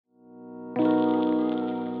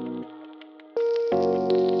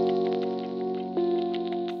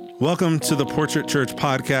Welcome to the Portrait Church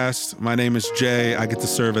podcast. My name is Jay. I get to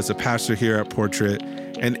serve as a pastor here at Portrait.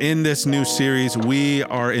 And in this new series, we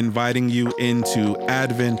are inviting you into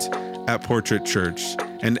Advent at Portrait Church.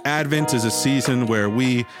 And Advent is a season where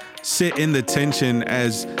we sit in the tension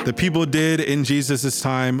as the people did in Jesus'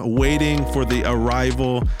 time, waiting for the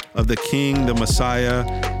arrival of the King, the Messiah.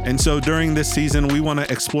 And so during this season, we want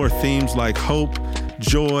to explore themes like hope,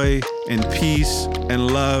 joy, and peace,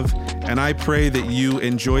 and love. And I pray that you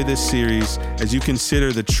enjoy this series as you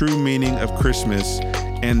consider the true meaning of Christmas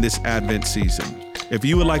and this Advent season. If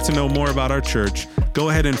you would like to know more about our church, go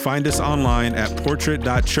ahead and find us online at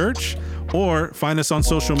portrait.church or find us on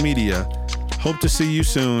social media. Hope to see you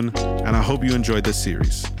soon, and I hope you enjoyed this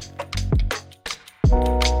series.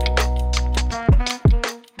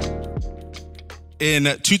 In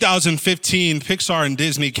 2015, Pixar and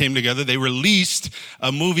Disney came together. They released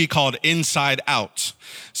a movie called Inside Out.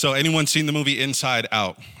 So anyone seen the movie Inside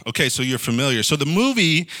Out? Okay, so you're familiar. So the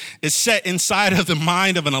movie is set inside of the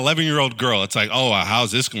mind of an 11-year-old girl. It's like, oh,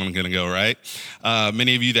 how's this one going to go, right?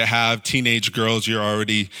 Many of you that have teenage girls, you're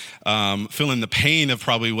already feeling the pain of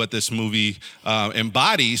probably what this movie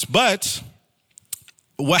embodies. But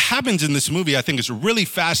what happens in this movie, I think, is really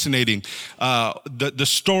fascinating, the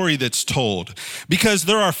story that's told. Because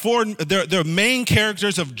there are main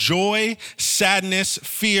characters of joy, sadness,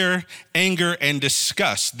 fear, anger, and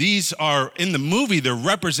disgust. These are, in the movie, they're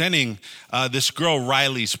representing this girl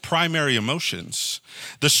Riley's primary emotions.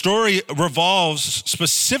 The story revolves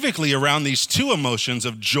specifically around these two emotions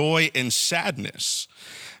of joy and sadness,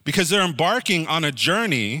 because they're embarking on a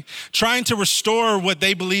journey trying to restore what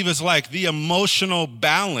they believe is like the emotional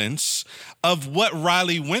balance of what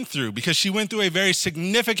Riley went through, because she went through a very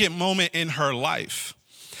significant moment in her life.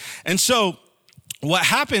 And so what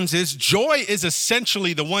happens is joy is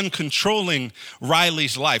essentially the one controlling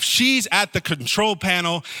Riley's life. She's at the control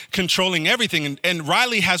panel controlling everything. And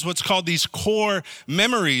Riley has what's called these core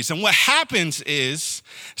memories. And what happens is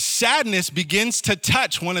sadness begins to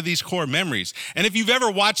touch one of these core memories. And if you've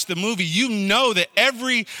ever watched the movie, you know that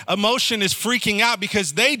every emotion is freaking out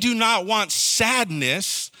because they do not want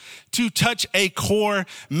sadness to touch a core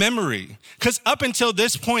memory. Because up until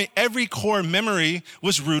this point, every core memory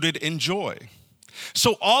was rooted in joy.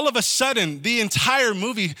 So all of a sudden, the entire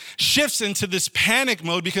movie shifts into this panic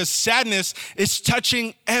mode because sadness is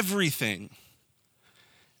touching everything.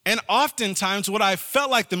 And oftentimes, what I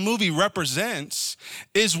felt like the movie represents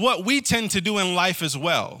is what we tend to do in life as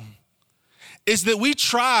well, is that we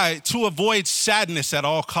try to avoid sadness at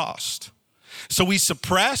all cost. So we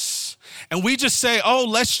suppress, and we just say, oh,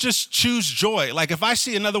 let's just choose joy. Like if I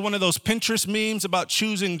see another one of those Pinterest memes about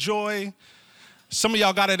choosing joy, some of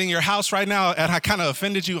y'all got it in your house right now, and I kind of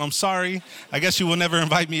offended you. I'm sorry. I guess you will never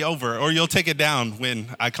invite me over, or you'll take it down when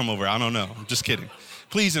I come over. I don't know. I'm just kidding.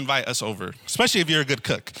 Please invite us over, especially if you're a good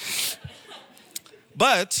cook.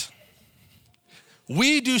 But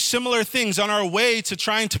we do similar things on our way to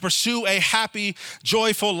trying to pursue a happy,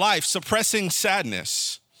 joyful life, suppressing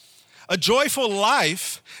sadness. A joyful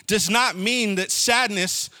life does not mean that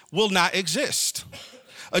sadness will not exist.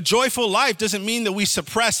 A joyful life doesn't mean that we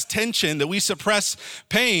suppress tension, that we suppress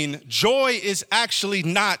pain. Joy is actually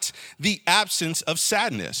not the absence of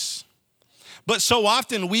sadness. But so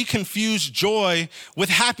often we confuse joy with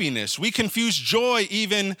happiness. We confuse joy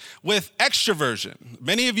even with extroversion.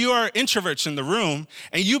 Many of you are introverts in the room,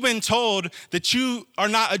 and you've been told that you are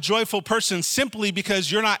not a joyful person simply because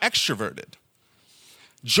you're not extroverted.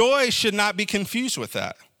 Joy should not be confused with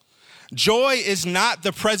that. Joy is not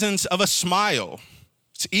the presence of a smile.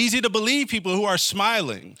 It's easy to believe people who are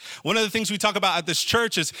smiling. One of the things we talk about at this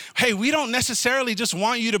church is, hey, we don't necessarily just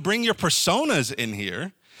want you to bring your personas in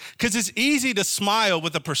here, because it's easy to smile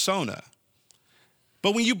with a persona.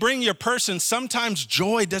 But when you bring your person, sometimes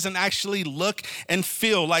joy doesn't actually look and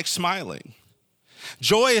feel like smiling.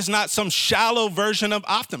 Joy is not some shallow version of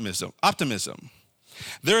optimism.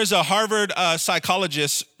 There is a Harvard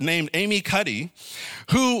psychologist named Amy Cuddy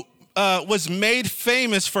who was made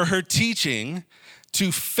famous for her teaching to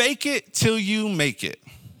fake it till you make it.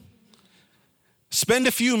 Spend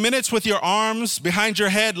a few minutes with your arms behind your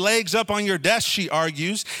head, legs up on your desk, she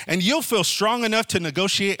argues, and you'll feel strong enough to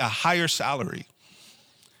negotiate a higher salary.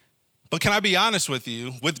 But can I be honest with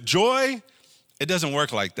you? With joy, it doesn't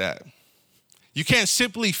work like that. You can't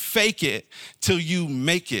simply fake it till you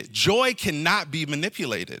make it. Joy cannot be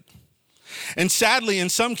manipulated. And sadly, in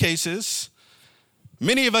some cases,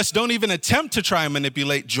 many of us don't even attempt to try and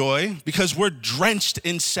manipulate joy because we're drenched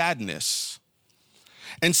in sadness.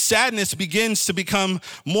 And sadness begins to become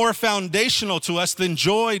more foundational to us than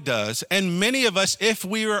joy does. And many of us, if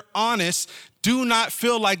we are honest, do not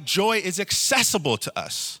feel like joy is accessible to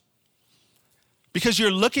us. Because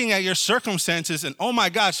you're looking at your circumstances and, oh my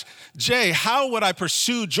gosh, Jay, how would I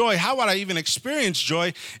pursue joy? How would I even experience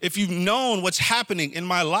joy if you've known what's happening in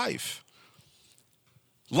my life?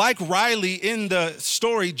 Like Riley in the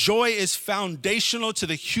story, joy is foundational to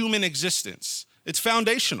the human existence. It's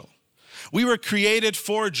foundational. We were created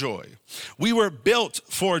for joy. We were built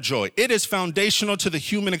for joy. It is foundational to the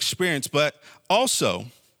human experience, but also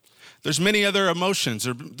there's many other emotions.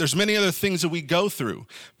 There's many other things that we go through.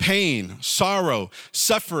 Pain, sorrow,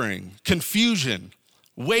 suffering, confusion,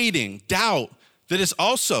 waiting, doubt, that is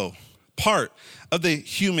also part of the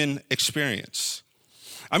human experience.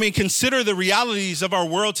 I mean, consider the realities of our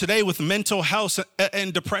world today with mental health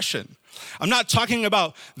and depression. I'm not talking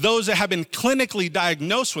about those that have been clinically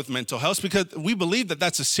diagnosed with mental health, because we believe that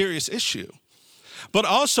that's a serious issue. But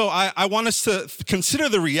also, I want us to consider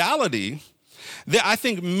the reality that I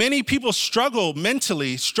think many people struggle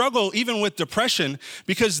even with depression,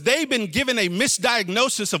 because they've been given a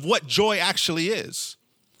misdiagnosis of what joy actually is.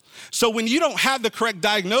 So when you don't have the correct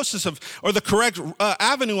diagnosis or the correct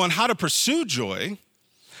avenue on how to pursue joy,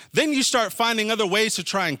 then you start finding other ways to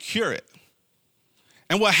try and cure it.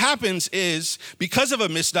 And what happens is, because of a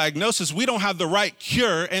misdiagnosis, we don't have the right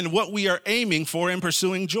cure and what we are aiming for in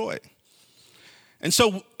pursuing joy. And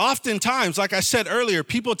so oftentimes, like I said earlier,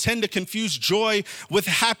 people tend to confuse joy with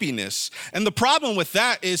happiness. And the problem with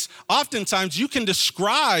that is oftentimes you can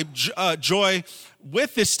describe joy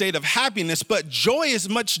with this state of happiness, but joy is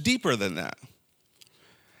much deeper than that.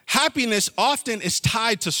 Happiness often is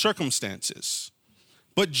tied to circumstances.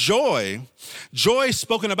 But joy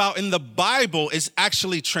spoken about in the Bible is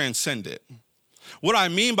actually transcendent. What I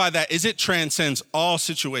mean by that is it transcends all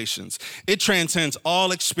situations. It transcends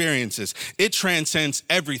all experiences. It transcends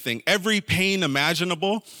everything. Every pain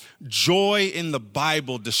imaginable, joy in the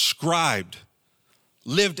Bible described,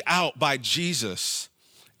 lived out by Jesus.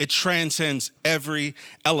 It transcends every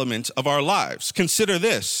element of our lives. Consider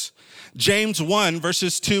this, James 1,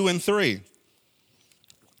 verses 2 and 3.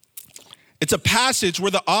 It's a passage where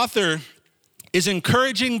the author is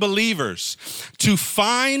encouraging believers to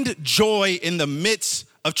find joy in the midst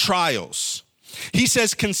of trials. He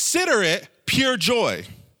says, consider it pure joy,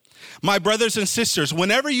 my brothers and sisters,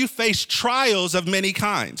 whenever you face trials of many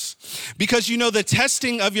kinds, because you know the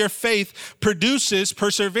testing of your faith produces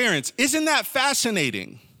perseverance. Isn't that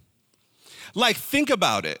fascinating? Like, think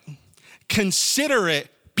about it. Consider it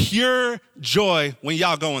pure joy when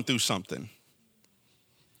y'all going through something.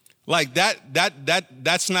 Like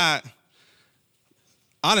that's not,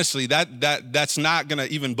 honestly, that's not gonna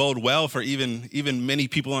even bode well for even many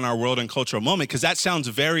people in our world and cultural moment, because that sounds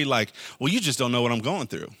very like, well, you just don't know what I'm going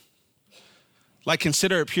through. Like,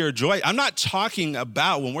 consider it pure joy. I'm not talking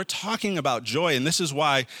about, when we're talking about joy, and this is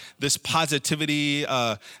why this positivity,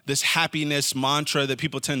 this happiness mantra that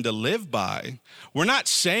people tend to live by, we're not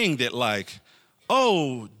saying that like,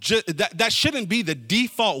 oh, that shouldn't be the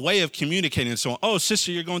default way of communicating. So, oh,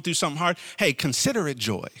 sister, you're going through something hard. Hey, consider it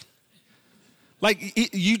joy. Like,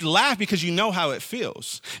 you laugh because you know how it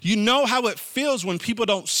feels. You know how it feels when people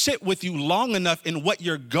don't sit with you long enough in what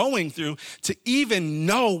you're going through to even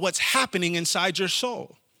know what's happening inside your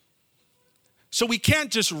soul. So we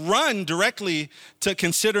can't just run directly to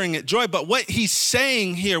considering it joy. But what he's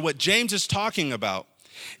saying here, what James is talking about,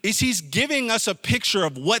 is he's giving us a picture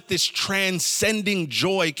of what this transcending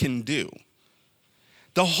joy can do.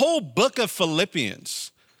 The whole book of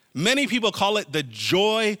Philippians, many people call it the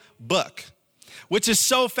joy book, which is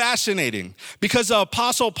so fascinating because the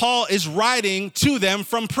Apostle Paul is writing to them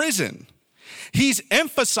from prison. He's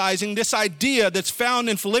emphasizing this idea that's found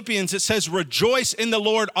in Philippians. It says, rejoice in the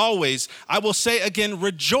Lord always. I will say again,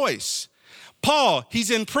 rejoice. Paul,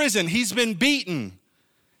 he's in prison. He's been beaten.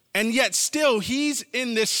 And yet still he's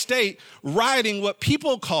in this state writing what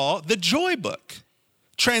people call the joy book,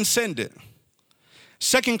 transcendent.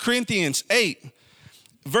 2 Corinthians 8,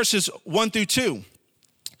 verses 1 through 2.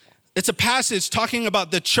 It's a passage talking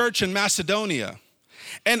about the church in Macedonia.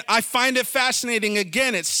 And I find it fascinating.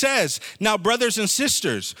 Again, it says, now, brothers and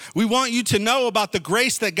sisters, we want you to know about the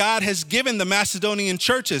grace that God has given the Macedonian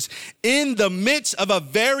churches. In the midst of a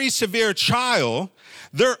very severe trial,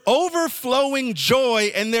 their overflowing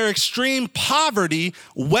joy and their extreme poverty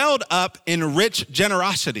welled up in rich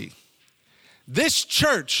generosity. This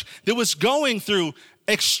church that was going through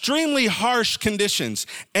extremely harsh conditions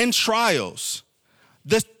and trials,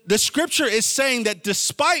 the scripture is saying that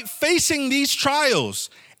despite facing these trials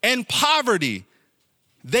and poverty,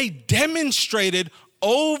 they demonstrated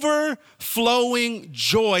overflowing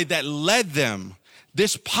joy that led them,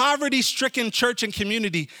 this poverty-stricken church and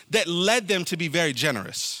community that led them to be very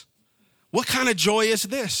generous. What kind of joy is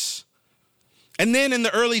this? And then in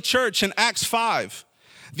the early church in Acts 5,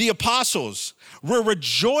 the apostles were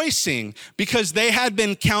rejoicing because they had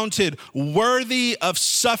been counted worthy of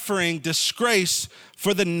suffering disgrace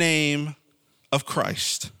for the name of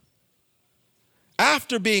Christ.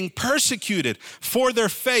 After being persecuted for their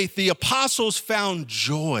faith, the apostles found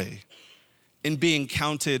joy in being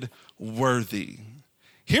counted worthy.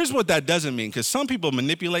 Here's what that doesn't mean, because some people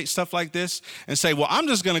manipulate stuff like this and say, well, I'm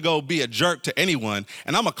just going to go be a jerk to anyone,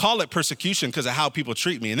 and I'm going to call it persecution because of how people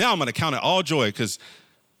treat me, and now I'm going to count it all joy because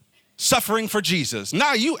suffering for Jesus.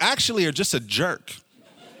 Nah, you actually are just a jerk.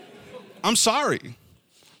 I'm sorry.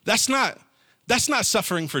 That's not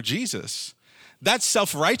suffering for Jesus. That's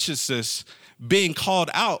self-righteousness being called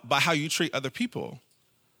out by how you treat other people.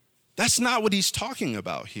 That's not what he's talking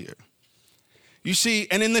about here. You see,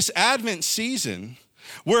 and in this Advent season,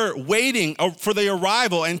 we're waiting for the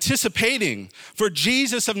arrival, anticipating for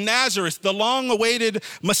Jesus of Nazareth, the long-awaited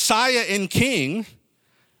Messiah and King.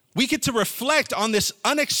 We get to reflect on this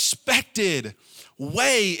unexpected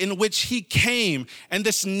way in which he came and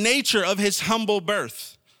this nature of his humble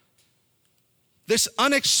birth. This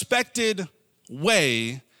unexpected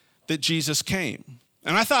way that Jesus came.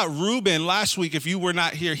 And I thought Ruben last week, if you were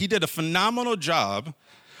not here, he did a phenomenal job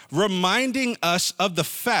reminding us of the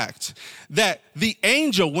fact that the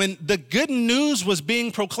angel, when the good news was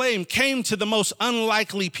being proclaimed, came to the most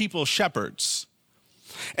unlikely people, shepherds.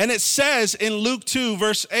 And it says in Luke 2,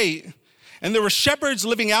 verse 8, and there were shepherds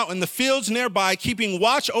living out in the fields nearby, keeping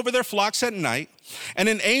watch over their flocks at night. And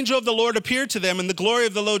an angel of the Lord appeared to them, and the glory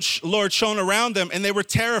of the Lord shone around them, and they were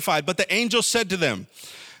terrified. But the angel said to them,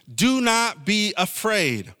 do not be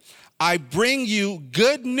afraid. I bring you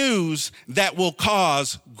good news that will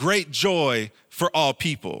cause great joy for all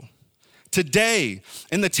people. Today,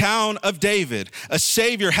 in the town of David, a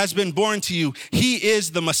Savior has been born to you. He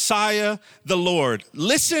is the Messiah, the Lord.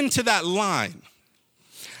 Listen to that line.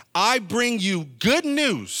 I bring you good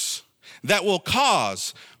news that will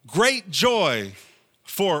cause great joy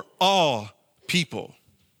for all people.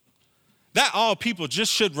 That all people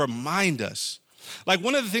just should remind us. Like,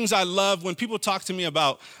 one of the things I love when people talk to me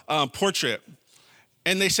about Portrait,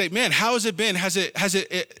 and they say, man, how has it been? Has it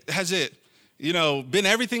been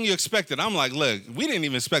everything you expected? I'm like, look, we didn't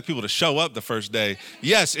even expect people to show up the first day.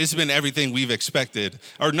 Yes, it's been everything we've expected.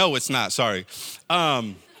 Or no, it's not, sorry.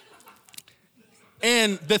 And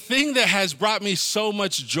the thing that has brought me so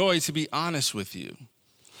much joy, to be honest with you,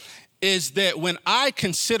 is that when I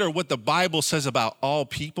consider what the Bible says about all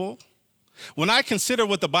people, when I consider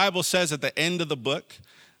what the Bible says at the end of the book,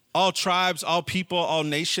 all tribes, all people, all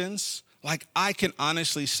nations, like, I can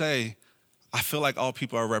honestly say, I feel like all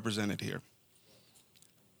people are represented here.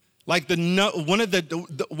 Like, one of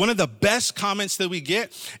the best comments that we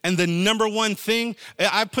get, and the number one thing,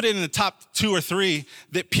 I put it in the top 2 or 3,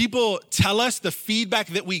 that people tell us, the feedback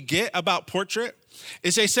that we get about Portrait,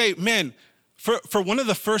 is they say, man, for one of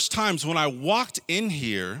the first times when I walked in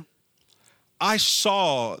here, I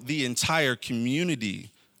saw the entire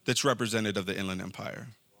community that's represented of the Inland Empire.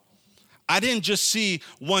 I didn't just see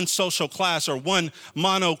one social class or one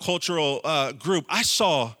monocultural group. I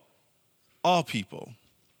saw all people.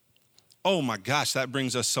 Oh my gosh, that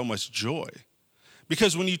brings us so much joy.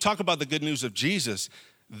 Because when you talk about the good news of Jesus,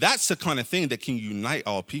 that's the kind of thing that can unite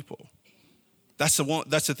all people. That's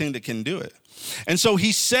the thing that can do it. And so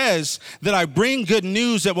he says that I bring good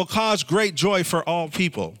news that will cause great joy for all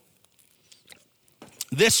people.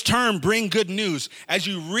 This term, bring good news, as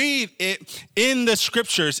you read it in the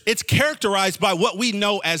scriptures, it's characterized by what we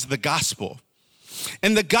know as the gospel.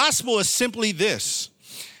 And the gospel is simply this.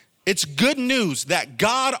 It's good news that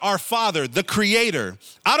God, our Father, the Creator,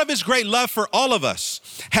 out of his great love for all of us,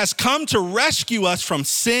 has come to rescue us from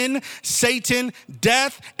sin, Satan,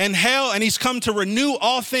 death, and hell, and he's come to renew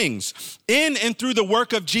all things in and through the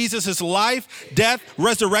work of Jesus' life, death,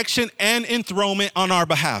 resurrection, and enthronement on our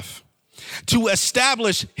behalf, to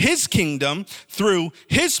establish his kingdom through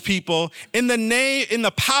his people in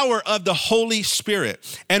the power of the Holy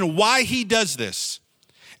Spirit. And why he does this,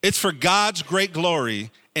 it's for God's great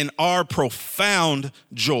glory and our profound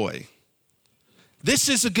joy. This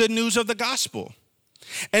is the good news of the gospel.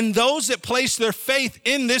 And those that place their faith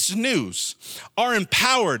in this news are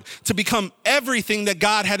empowered to become everything that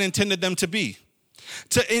God had intended them to be.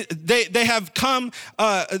 They have come,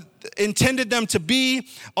 intended them to be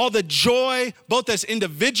all the joy, both as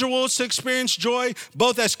individuals to experience joy,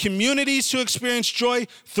 both as communities to experience joy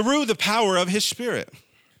through the power of his Spirit.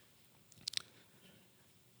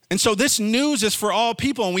 And so this news is for all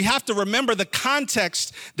people, and we have to remember the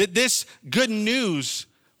context that this good news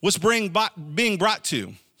was being brought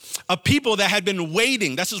to. of people that had been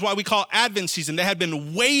waiting. This is why we call Advent season. They had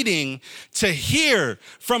been waiting to hear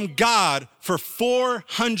from God for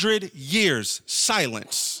 400 years.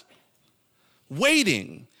 Silence.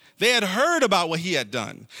 Waiting. They had heard about what he had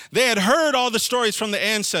done. They had heard all the stories from the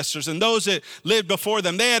ancestors and those that lived before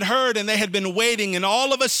them. They had heard and they had been waiting. And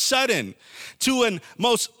all of a sudden, to a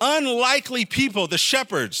most unlikely people, the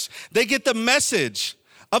shepherds, they get the message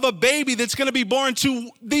of a baby that's going to be born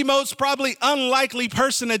to the most probably unlikely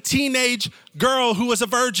person, a teenage girl who was a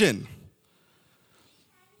virgin.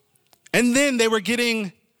 And then they were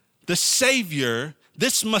getting the Savior,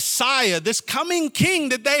 this Messiah, this coming king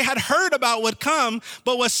that they had heard about would come,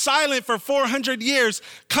 but was silent for 400 years,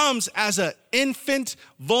 comes as an infant,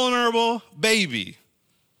 vulnerable baby.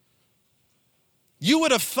 You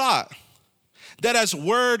would have thought that as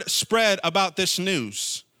word spread about this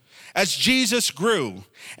news, as Jesus grew,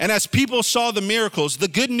 and as people saw the miracles, the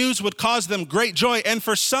good news would cause them great joy, and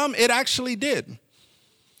for some, it actually did.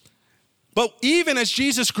 But even as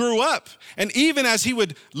Jesus grew up, and even as he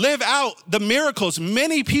would live out the miracles,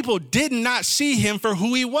 many people did not see him for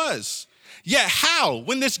who he was. Yet how?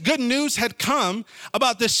 When this good news had come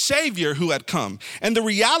about the Savior who had come. And the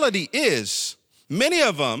reality is, many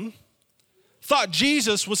of them thought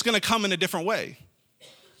Jesus was going to come in a different way.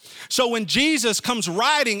 So when Jesus comes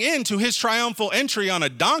riding into his triumphal entry on a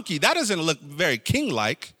donkey, that doesn't look very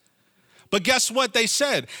king-like. But guess what they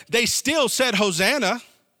said? They still said, Hosanna.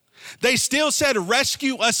 They still said,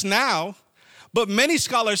 rescue us now. But many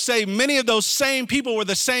scholars say many of those same people were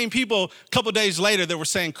the same people a couple days later that were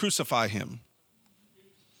saying, crucify him.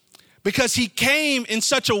 Because he came in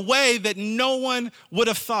such a way that no one would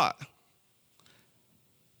have thought.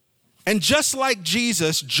 And just like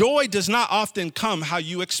Jesus, joy does not often come how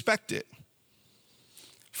you expect it.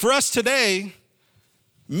 For us today,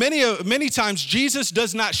 many times Jesus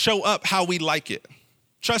does not show up how we like it.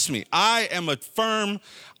 Trust me, I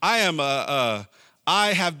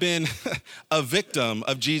have been a victim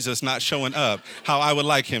of Jesus not showing up how I would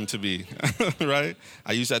like him to be, right?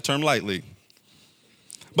 I use that term lightly.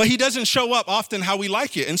 But he doesn't show up often how we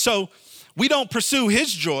like it. And so we don't pursue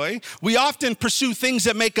his joy. We often pursue things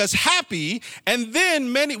that make us happy. And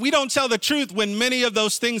then we don't tell the truth when many of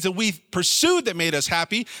those things that we pursued that made us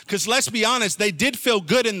happy, because let's be honest, they did feel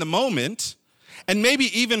good in the moment. And maybe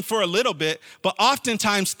even for a little bit, but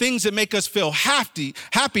oftentimes things that make us feel happy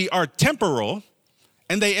are temporal,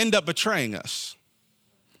 and they end up betraying us.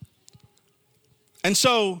 And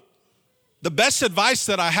so the best advice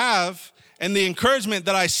that I have and the encouragement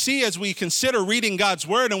that I see as we consider reading God's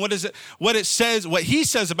word and what he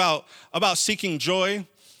says about seeking joy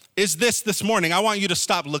is this morning. I want you to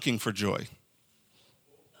stop looking for joy.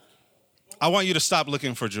 I want you to stop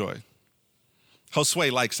looking for joy.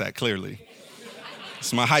 Josue likes that, clearly.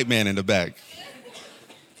 It's my hype man in the back.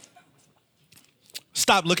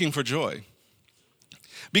 Stop looking for joy.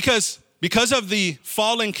 Because of the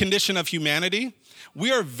fallen condition of humanity,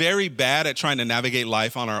 we are very bad at trying to navigate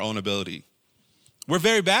life on our own ability. We're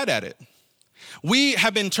very bad at it. We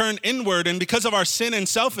have been turned inward, and because of our sin and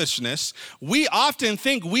selfishness, we often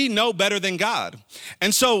think we know better than God.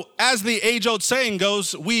 And so, as the age-old saying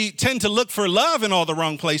goes, we tend to look for love in all the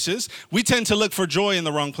wrong places. We tend to look for joy in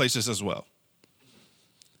the wrong places as well.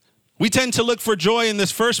 We tend to look for joy in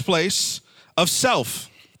this first place of self.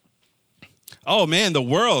 Oh man, the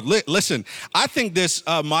world. Listen, I think this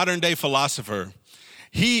modern day philosopher,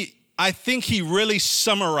 I think he really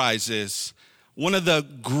summarizes one of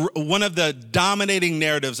the dominating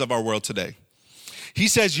narratives of our world today. He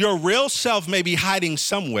says, your real self may be hiding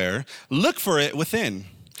somewhere. Look for it within.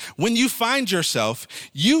 When you find yourself,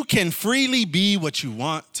 you can freely be what you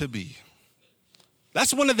want to be.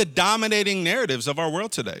 That's one of the dominating narratives of our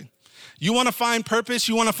world today. You want to find purpose,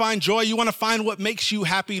 you want to find joy, you want to find what makes you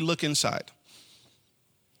happy, look inside.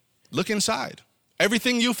 Look inside.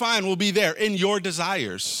 Everything you find will be there in your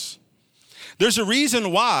desires. There's a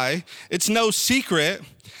reason why it's no secret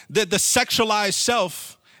that the sexualized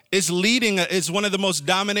self is one of the most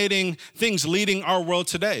dominating things leading our world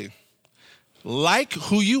today. Like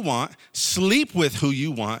who you want, sleep with who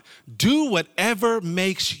you want, do whatever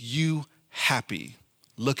makes you happy.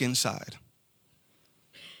 Look inside.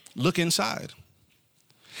 Look inside.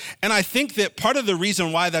 And I think that part of the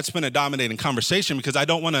reason why that's been a dominating conversation,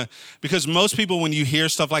 because most people, when you hear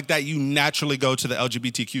stuff like that, you naturally go to the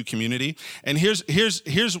LGBTQ community. And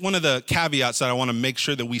here's one of the caveats that I want to make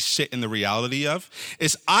sure that we sit in the reality of,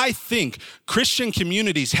 is I think Christian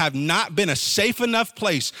communities have not been a safe enough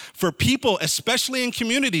place for people, especially in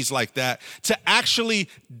communities like that, to actually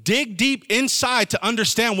dig deep inside to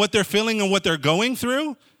understand what they're feeling and what they're going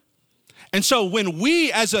through, And so when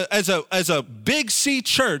we as a Big C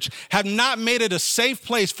church have not made it a safe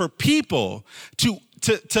place for people to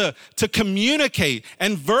communicate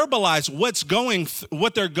and verbalize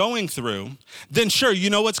what they're going through, then sure, you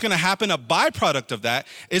know what's going to happen? A byproduct of that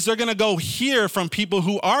is they're going to go hear from people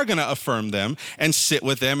who are going to affirm them and sit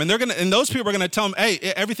with them, and those people are going to tell them, hey,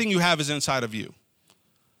 everything you have is inside of you.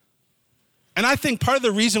 And I think part of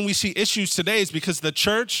the reason we see issues today is because the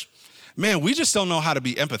church, man, we just don't know how to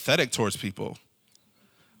be empathetic towards people.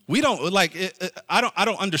 We don't I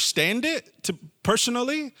don't understand it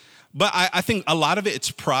personally, but I think a lot of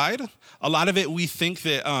it's pride. A lot of it we think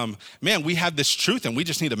that, man, we have this truth and we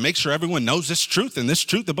just need to make sure everyone knows this truth and this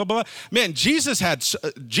truth, and blah, blah, blah. Man, Jesus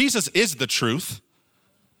is the truth.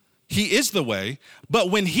 He is the way.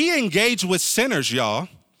 But when he engaged with sinners, y'all,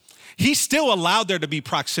 he still allowed there to be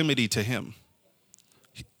proximity to him.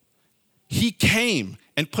 He came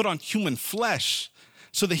and put on human flesh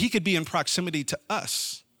so that he could be in proximity to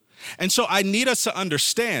us. And so I need us to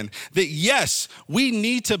understand that, yes, we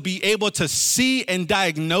need to be able to see and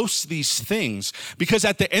diagnose these things, because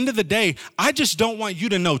at the end of the day, I just don't want you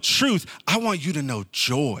to know truth. I want you to know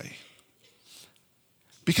joy.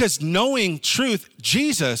 Because knowing truth,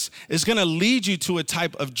 Jesus, is going to lead you to a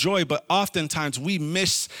type of joy, but oftentimes we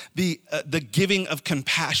miss the giving of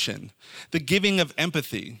compassion, the giving of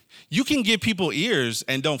empathy. You can give people ears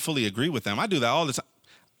and don't fully agree with them. I do that all the time.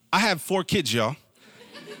 I have 4 kids, y'all.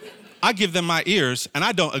 I give them my ears, and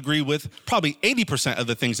I don't agree with probably 80% of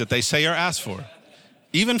the things that they say or ask for,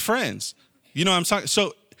 even friends. You know what I'm talking?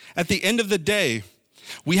 So at the end of the day,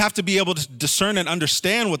 we have to be able to discern and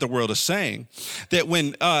understand what the world is saying. That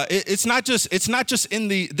when it's not just in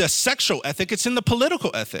the sexual ethic, it's in the political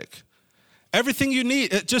ethic. Everything you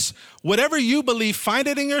need, just whatever you believe, find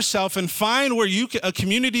it in yourself and find where a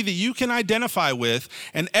community that you can identify with,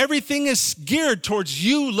 and everything is geared towards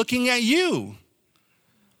you looking at you.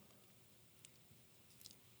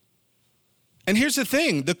 And here's the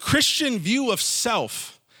thing, the Christian view of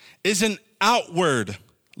self is an outward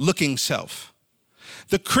looking self.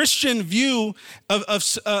 The Christian view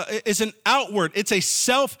is an outward, it's a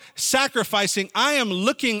self-sacrificing, I am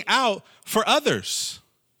looking out for others.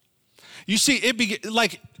 You see,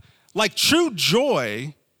 like true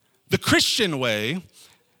joy, the Christian way,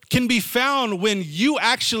 can be found when you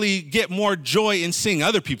actually get more joy in seeing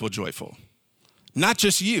other people joyful, not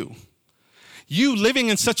just you. You living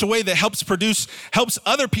in such a way that helps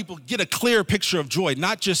other people get a clear picture of joy,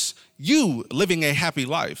 not just you living a happy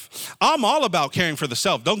life. I'm all about caring for the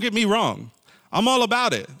self. Don't get me wrong. I'm all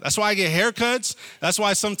about it. That's why I get haircuts. That's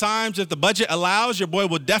why sometimes, if the budget allows, your boy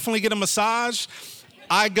will definitely get a massage.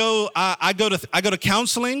 I go to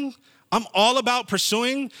counseling. I'm all about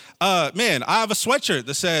pursuing. Man, I have a sweatshirt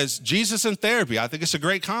that says Jesus and therapy. I think it's a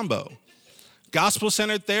great combo.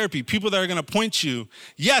 Gospel-centered therapy, people that are going to point you,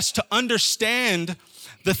 yes, to understand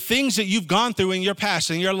the things that you've gone through in your past,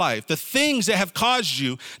 in your life, the things that have caused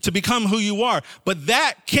you to become who you are. But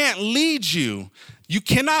that can't lead you. You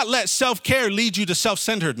cannot let self-care lead you to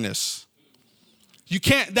self-centeredness. You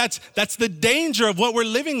can't, that's the danger of what we're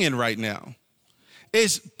living in right now.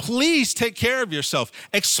 Is please take care of yourself.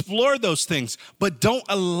 Explore those things, but don't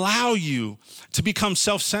allow you to become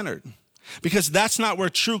self-centered, because that's not where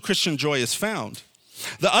true Christian joy is found.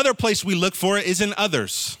 The other place we look for it is in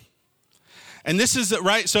others. And this is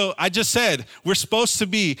right. So I just said, we're supposed to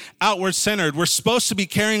be outward centered. We're supposed to be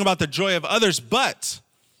caring about the joy of others. But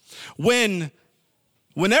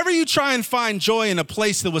whenever you try and find joy in a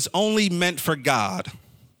place that was only meant for God,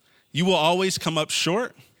 you will always come up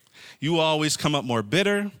short. You will always come up more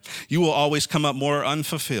bitter. You will always come up more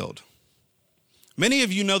unfulfilled. Many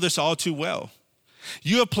of you know this all too well.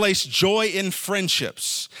 You have placed joy in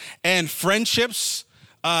friendships, and friendships,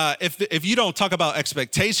 if you don't talk about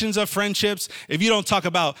expectations of friendships, if you don't talk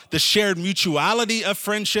about the shared mutuality of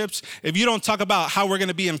friendships, if you don't talk about how we're going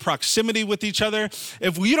to be in proximity with each other,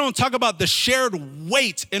 if you don't talk about the shared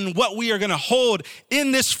weight in what we are going to hold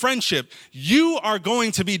in this friendship, you are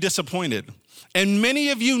going to be disappointed. And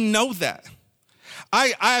many of you know that.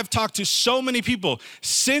 I have talked to so many people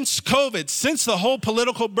since COVID, since the whole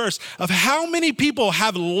political burst, of how many people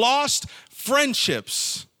have lost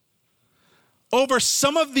friendships over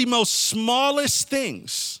some of the most smallest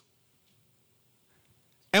things.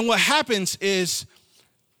 And what happens is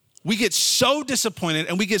we get so disappointed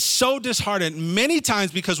and we get so disheartened many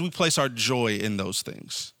times because we place our joy in those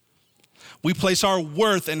things. We place our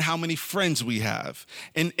worth in how many friends we have,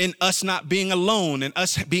 in us not being alone, and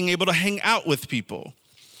us being able to hang out with people.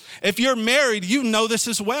 If you're married, you know this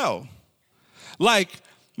as well. Like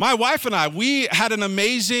my wife and I, we had an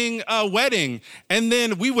amazing wedding, and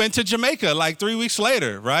then we went to Jamaica like 3 weeks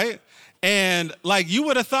later, right? And like you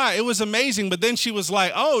would have thought it was amazing, but then she was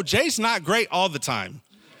like, oh, Jay's not great all the time.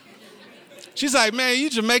 She's like, man, you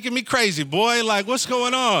just making me crazy, boy. Like, what's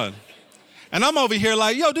going on? And I'm over here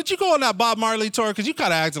like, yo, did you go on that Bob Marley tour? Because you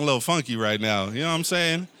kind of acting a little funky right now. You know what I'm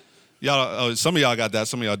saying? Y'all, some of y'all got that,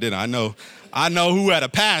 some of y'all didn't. I know who had a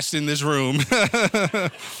past in this room.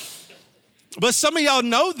 But some of y'all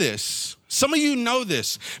know this. Some of you know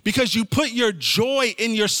this because you put your joy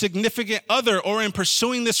in your significant other or in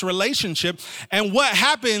pursuing this relationship. And what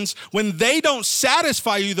happens when they don't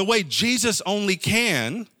satisfy you the way Jesus only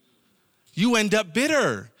can, you end up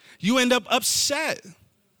bitter. You end up upset.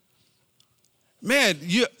 Man,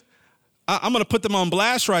 I'm going to put them on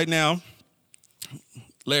blast right now.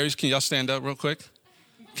 Larry's, can y'all stand up real quick?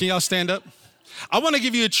 Can y'all stand up? I want to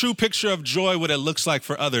give you a true picture of joy, what it looks like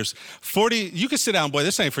for others. You can sit down, boy.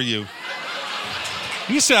 This ain't for you.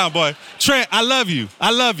 You can sit down, boy. Trent, I love you.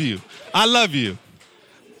 I love you. I love you.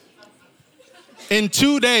 In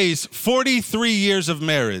 2 days, 43 years of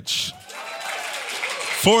marriage.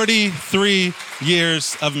 43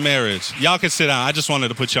 years of marriage. Y'all can sit down. I just wanted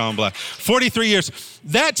to put y'all on blast. 43 years.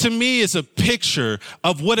 That to me is a picture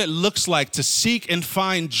of what it looks like to seek and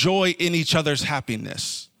find joy in each other's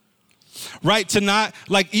happiness. Right? To not,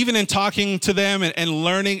 like even in talking to them and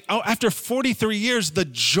learning, after 43 years, the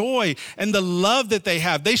joy and the love that they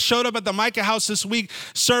have. They showed up at the Micah house this week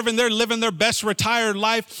serving, they're living their best retired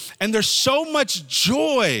life. And there's so much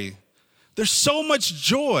joy. There's so much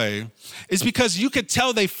joy. It's because you could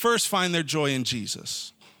tell they first find their joy in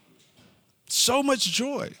Jesus. So much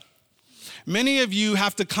joy. Many of you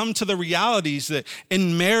have to come to the realities that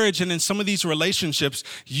in marriage and in some of these relationships,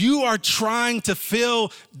 you are trying to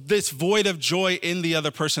fill this void of joy in the other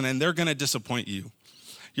person, and they're going to disappoint you.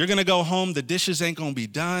 You're going to go home, the dishes ain't going to be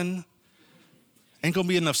done. Ain't going to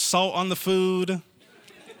be enough salt on the food.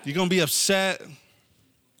 You're going to be upset.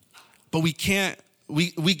 But we can't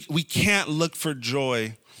look for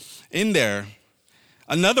joy in there.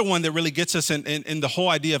 Another one that really gets us in the whole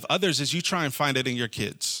idea of others is you try and find it in your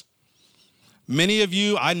kids. Many of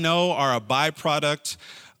you, I know, are a byproduct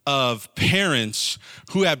of parents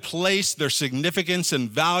who had placed their significance and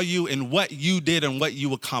value in what you did and what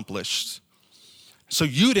you accomplished. So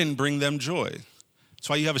you didn't bring them joy. That's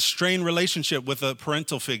why you have a strained relationship with a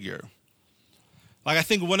parental figure. Like I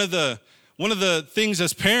think one of the things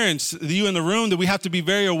as parents, you in the room, that we have to be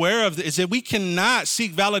very aware of is that we cannot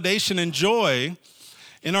seek validation and joy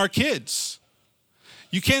in our kids.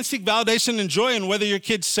 You can't seek validation and joy in whether your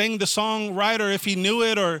kid sang the song right or if he knew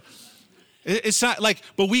it, or it's not like,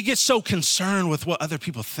 but we get so concerned with what other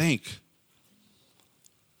people think.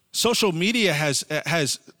 Social media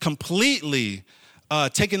has completely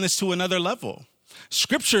taken this to another level.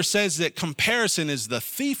 Scripture says that comparison is the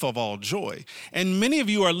thief of all joy. And many of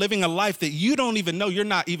you are living a life that you don't even know you're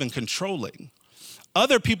not even controlling.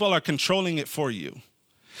 Other people are controlling it for you.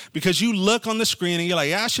 Because you look on the screen and you're like,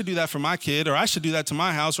 yeah, I should do that for my kid, or I should do that to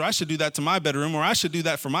my house, or I should do that to my bedroom, or I should do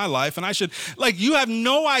that for my life. And I should, like, you have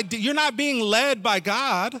no idea. You're not being led by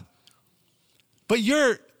God, but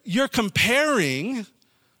you're comparing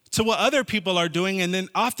to what other people are doing. And then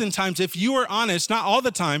oftentimes, if you are honest, not all the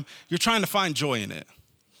time, you're trying to find joy in it.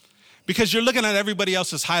 Because you're looking at everybody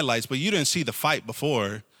else's highlights, but you didn't see the fight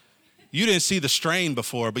before. You didn't see the strain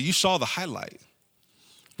before, but you saw the highlight.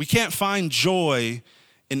 We can't find joy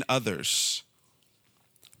in others.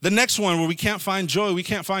 The next one where we can't find joy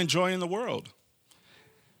in the world.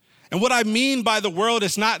 And what I mean by the world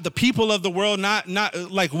is not the people of the world, not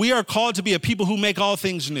like we are called to be a people who make all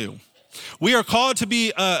things new. We are called to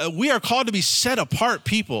be set apart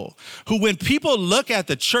people who, when people look at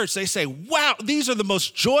the church, they say, wow, these are the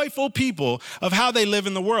most joyful people of how they live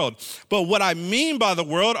in the world. But what I mean by the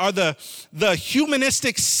world are the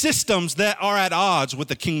humanistic systems that are at odds with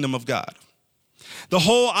the kingdom of God. The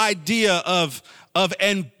whole idea of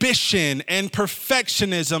ambition and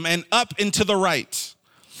perfectionism and up and to the right.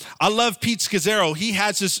 I love Pete Scazzaro. He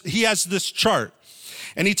has this chart,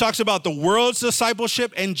 and he talks about the world's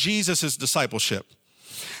discipleship and Jesus' discipleship.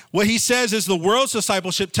 What he says is the world's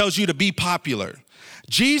discipleship tells you to be popular.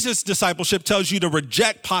 Jesus' discipleship tells you to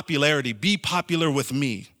reject popularity. Be popular with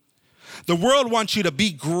me. The world wants you to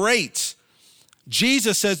be great.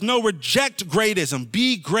 Jesus says, no, reject greatism.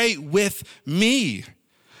 Be great with me.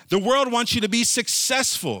 The world wants you to be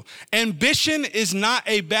successful. Ambition is not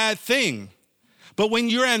a bad thing. But when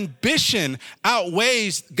your ambition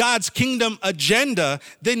outweighs God's kingdom agenda,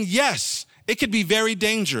 then yes, it could be very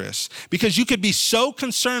dangerous, because you could be so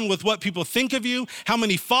concerned with what people think of you, how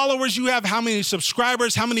many followers you have, how many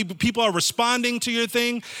subscribers, how many people are responding to your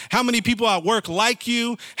thing, how many people at work like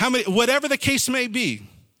you, whatever the case may be.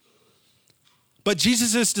 But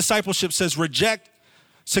Jesus' discipleship says, reject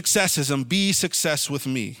successism, be success with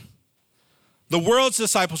me. The world's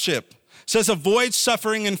discipleship says, avoid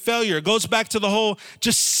suffering and failure. It goes back to the whole,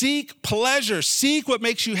 just seek pleasure, seek what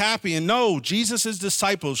makes you happy. And no, Jesus'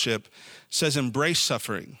 discipleship says, embrace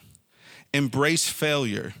suffering, embrace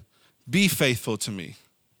failure, be faithful to me.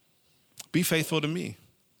 Be faithful to me.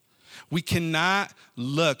 We cannot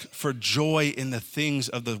look for joy in the things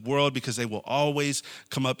of the world because they will always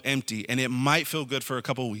come up empty. And it might feel good for a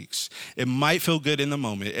couple weeks. It might feel good in the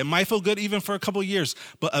moment. It might feel good even for a couple years.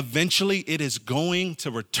 But eventually it is going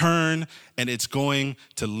to return and it's going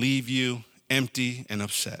to leave you empty and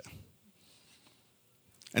upset.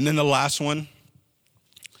 And then the last one,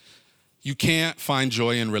 you can't find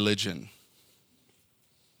joy in religion.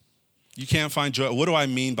 You can't find joy. What do I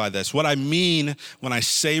mean by this? What I mean when I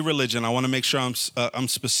say religion, I want to make sure I'm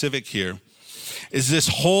specific here, is this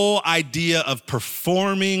whole idea of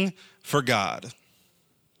performing for God.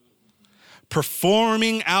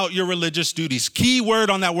 Performing out your religious duties. Key word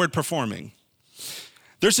on that word, performing.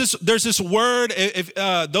 There's this word, if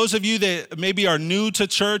those of you that maybe are new to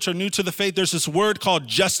church or new to the faith, there's this word called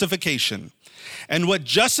justification. And what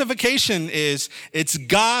justification is, it's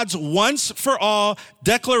God's once for all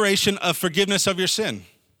declaration of forgiveness of your sin.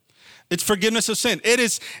 It's forgiveness of sin. It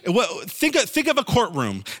is, think of a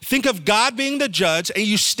courtroom. Think of God being the judge and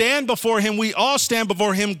you stand before him. We all stand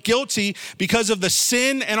before him guilty because of the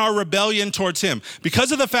sin and our rebellion towards him.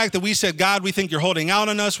 Because of the fact that we said, God, we think you're holding out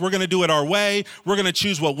on us. We're going to do it our way. We're going to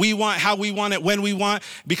choose what we want, how we want it, when we want.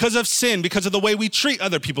 Because of sin, because of the way we treat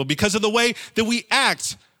other people, because of the way that we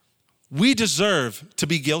act, we deserve to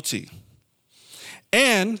be guilty.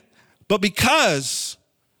 But because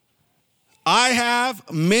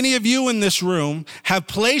many of you in this room have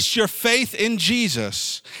placed your faith in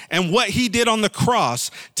Jesus and what he did on the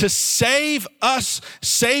cross to save us,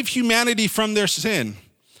 save humanity from their sin,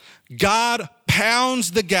 God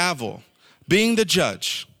pounds the gavel, being the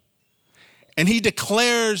judge, and he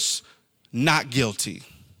declares not guilty.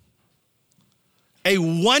 A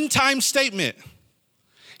one-time statement.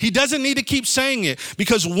 He doesn't need to keep saying it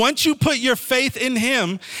because once you put your faith in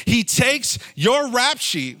him, he takes your rap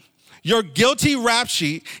sheet, your guilty rap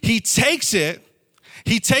sheet, he takes it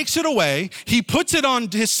away, he puts it on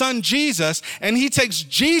his son Jesus, and he takes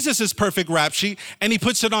Jesus's perfect rap sheet and he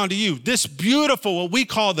puts it onto you. This beautiful, what we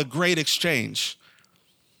call the great exchange.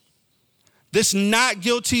 This not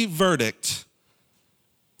guilty verdict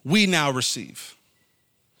we now receive.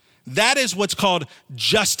 That is what's called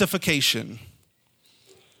justification.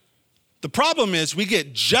 The problem is we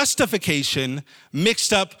get justification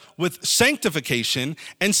mixed up with sanctification,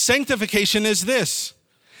 and sanctification is this.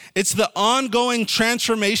 It's the ongoing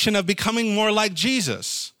transformation of becoming more like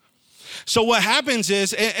Jesus. So what happens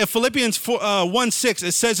is, in Philippians 1:6,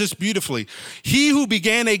 it says this beautifully. He who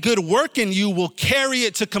began a good work in you will carry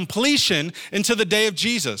it to completion into the day of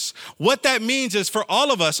Jesus. What that means is for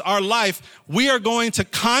all of us, our life, we are going to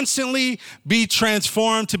constantly be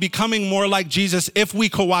transformed to becoming more like Jesus if we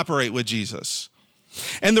cooperate with Jesus.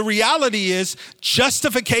 And the reality is,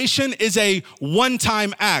 justification is a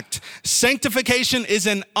one-time act. Sanctification is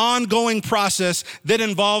an ongoing process that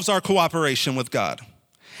involves our cooperation with God.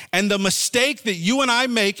 And the mistake that you and I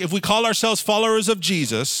make if we call ourselves followers of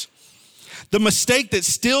Jesus, the mistake that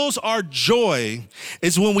steals our joy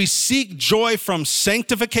is when we seek joy from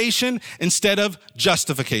sanctification instead of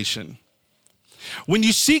justification. When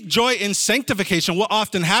you seek joy in sanctification, what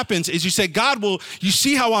often happens is you say, God, well, you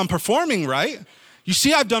see how I'm performing, right? You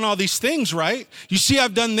see I've done all these things, right? You see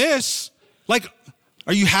I've done this. Like,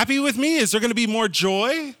 are you happy with me? Is there going to be more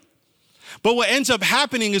joy? But what ends up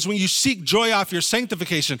happening is when you seek joy off your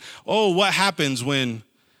sanctification, what happens when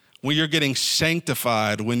you're getting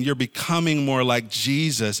sanctified, when you're becoming more like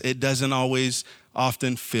Jesus? It doesn't always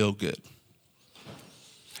often feel good.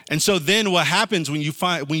 And so then what happens when you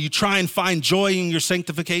try and find joy in your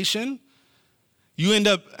sanctification? You end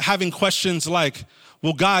up having questions like,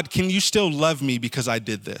 well, God, can you still love me because I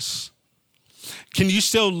did this? Can you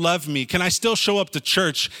still love me? Can I still show up to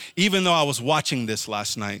church even though I was watching this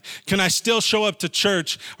last night? Can I still show up to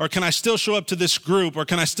church, or can I still show up to this group, or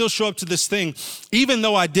can I still show up to this thing even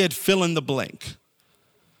though I did fill in the blank?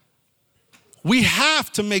 We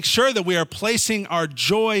have to make sure that we are placing our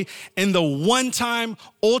joy in the one-time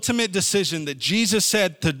ultimate decision that Jesus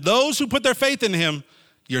said to those who put their faith in him,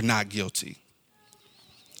 you're not guilty.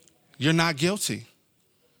 You're not guilty.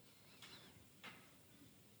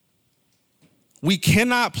 We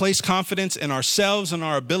cannot place confidence in ourselves and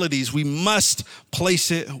our abilities. We must place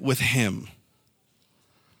it with him.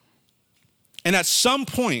 And at some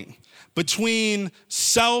point between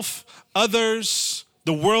self, others,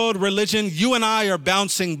 the world, religion, you and I are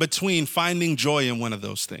bouncing between finding joy in one of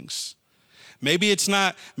those things. Maybe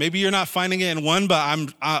you're not finding it in one,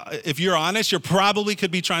 but if you're honest, you probably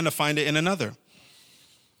could be trying to find it in another.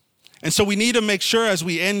 And so we need to make sure as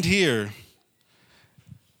we end here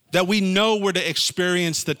that we know where to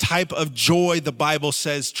experience the type of joy the Bible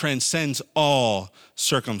says transcends all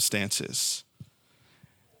circumstances.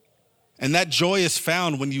 And that joy is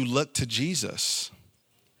found when you look to Jesus.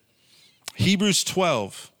 Hebrews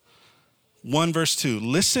 12, 1 verse 2.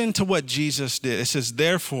 Listen to what Jesus did. It says,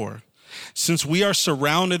 therefore, since we are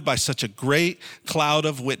surrounded by such a great cloud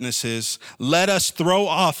of witnesses, let us throw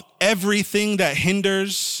off everything that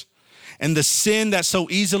hinders and the sin that so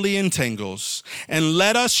easily entangles, and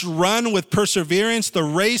let us run with perseverance the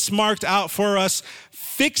race marked out for us,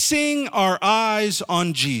 fixing our eyes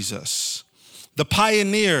on Jesus, the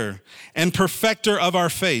pioneer and perfecter of our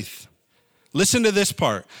faith. Listen to this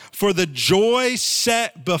part. For the joy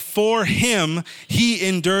set before him, he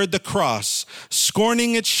endured the cross,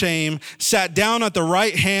 scorning its shame, sat down at the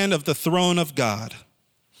right hand of the throne of God.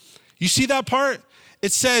 You see that part?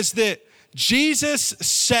 It says that Jesus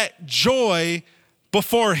set joy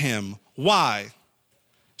before him. Why?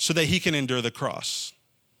 So that he can endure the cross.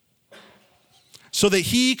 So that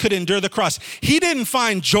he could endure the cross. He didn't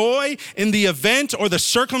find joy in the event or the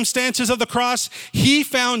circumstances of the cross. He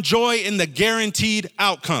found joy in the guaranteed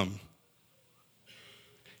outcome.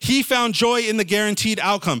 He found joy in the guaranteed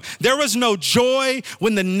outcome. There was no joy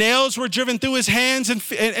when the nails were driven through his hands and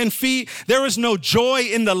feet. There was no joy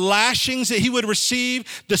in the lashings that he would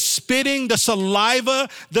receive, the spitting, the saliva,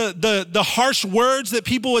 the harsh words that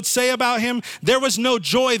people would say about him. There was no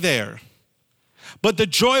joy there. But the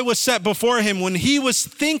joy was set before him when he was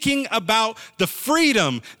thinking about the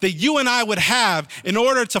freedom that you and I would have in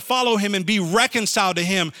order to follow him and be reconciled to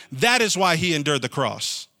him. That is why he endured the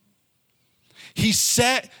cross. He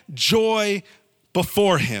set joy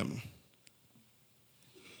before him.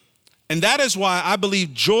 And that is why I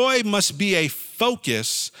believe joy must be a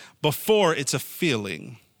focus before it's a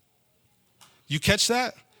feeling. You catch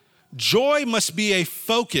that? Joy must be a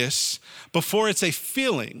focus before it's a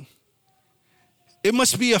feeling. It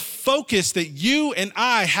must be a focus that you and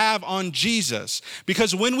I have on Jesus.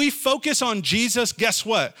 Because when we focus on Jesus, guess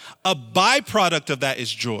what? A byproduct of that is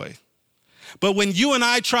joy. But when you and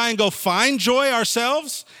I try and go find joy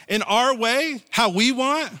ourselves in our way, how we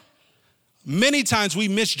want, many times we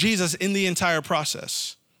miss Jesus in the entire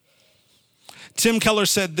process. Tim Keller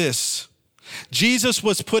said this: Jesus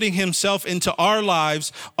was putting himself into our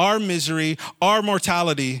lives, our misery, our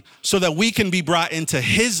mortality, so that we can be brought into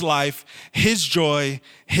his life, his joy,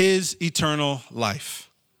 his eternal life.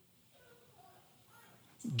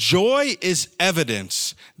 Joy is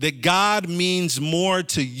evidence that God means more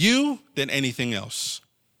to you than anything else.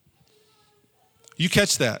 You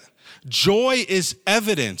catch that? Joy is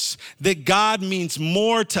evidence that God means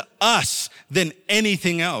more to us than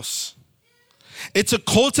anything else. It's a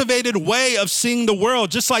cultivated way of seeing the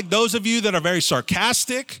world, just like those of you that are very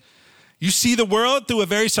sarcastic. You see the world through a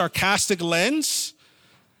very sarcastic lens.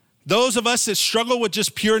 Those of us that struggle with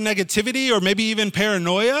just pure negativity or maybe even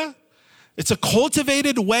paranoia. It's a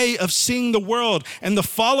cultivated way of seeing the world. And the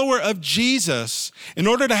follower of Jesus, in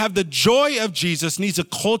order to have the joy of Jesus, needs to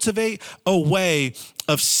cultivate a way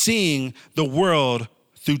of seeing the world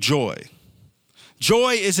through joy.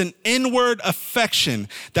 Joy is an inward affection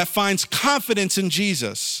that finds confidence in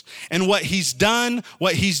Jesus and what he's done,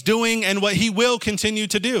 what he's doing, and what he will continue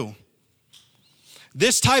to do.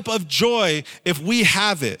 This type of joy, if we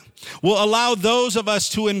have it, will allow those of us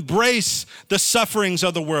to embrace the sufferings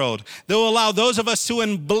of the world. They will allow those of us to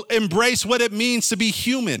embrace what it means to be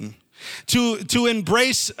human, to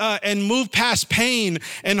embrace and move past pain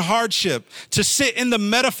and hardship, to sit in the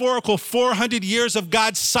metaphorical 400 years of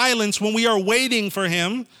God's silence when we are waiting for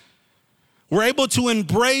him. We're able to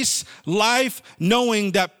embrace life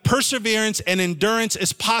knowing that perseverance and endurance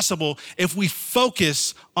is possible if we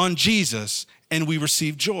focus on Jesus and we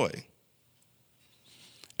receive joy.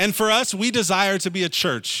 And for us, we desire to be a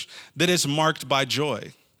church that is marked by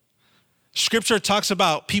joy. Scripture talks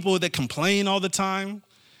about people that complain all the time.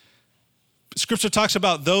 Scripture talks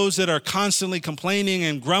about those that are constantly complaining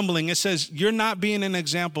and grumbling. It says, you're not being an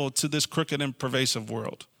example to this crooked and pervasive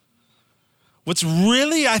world. What's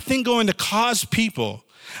really, I think, going to cause people,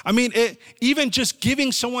 even just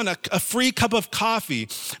giving someone a free cup of coffee,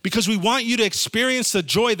 because we want you to experience the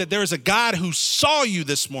joy that there is a God who saw you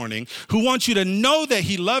this morning, who wants you to know that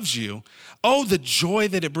he loves you. Oh, the joy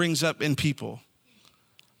that it brings up in people.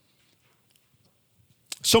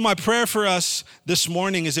 So my prayer for us this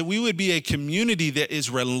morning is that we would be a community that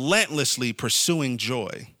is relentlessly pursuing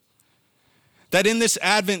joy. that in this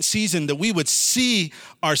Advent season that we would see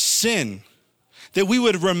our sin, that we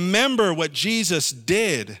would remember what Jesus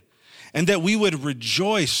did, and that we would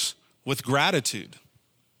rejoice with gratitude.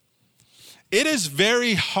 It is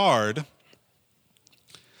very hard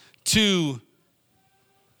to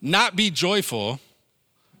not be joyful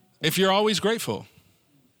if you're always grateful.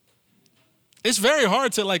 It's very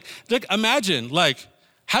hard to imagine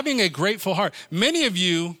having a grateful heart. Many of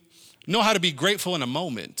you know how to be grateful in a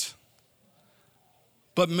moment,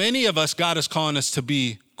 but many of us, God is calling us to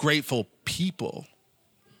be grateful people.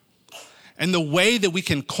 And the way that we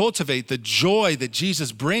can cultivate the joy that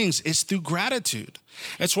Jesus brings is through gratitude.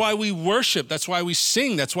 That's why we worship. That's why we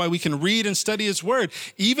sing. That's why we can read and study his word.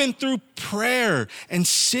 Even through prayer and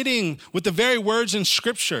sitting with the very words in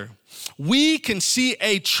scripture, we can see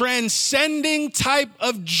a transcending type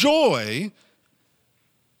of joy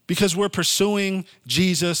because we're pursuing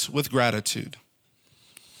Jesus with gratitude.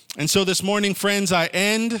 And so this morning, friends, I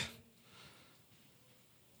end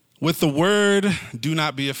with the word, do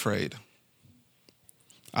not be afraid.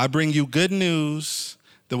 I bring you good news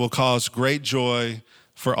that will cause great joy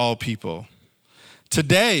for all people.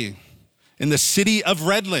 Today, in the city of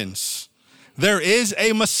Redlands, there is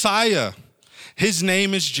a Messiah. His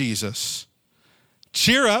name is Jesus.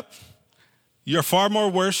 Cheer up. You're far more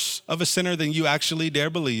worse of a sinner than you actually dare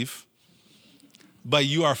believe, but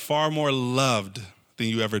you are far more loved than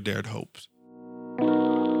you ever dared hope.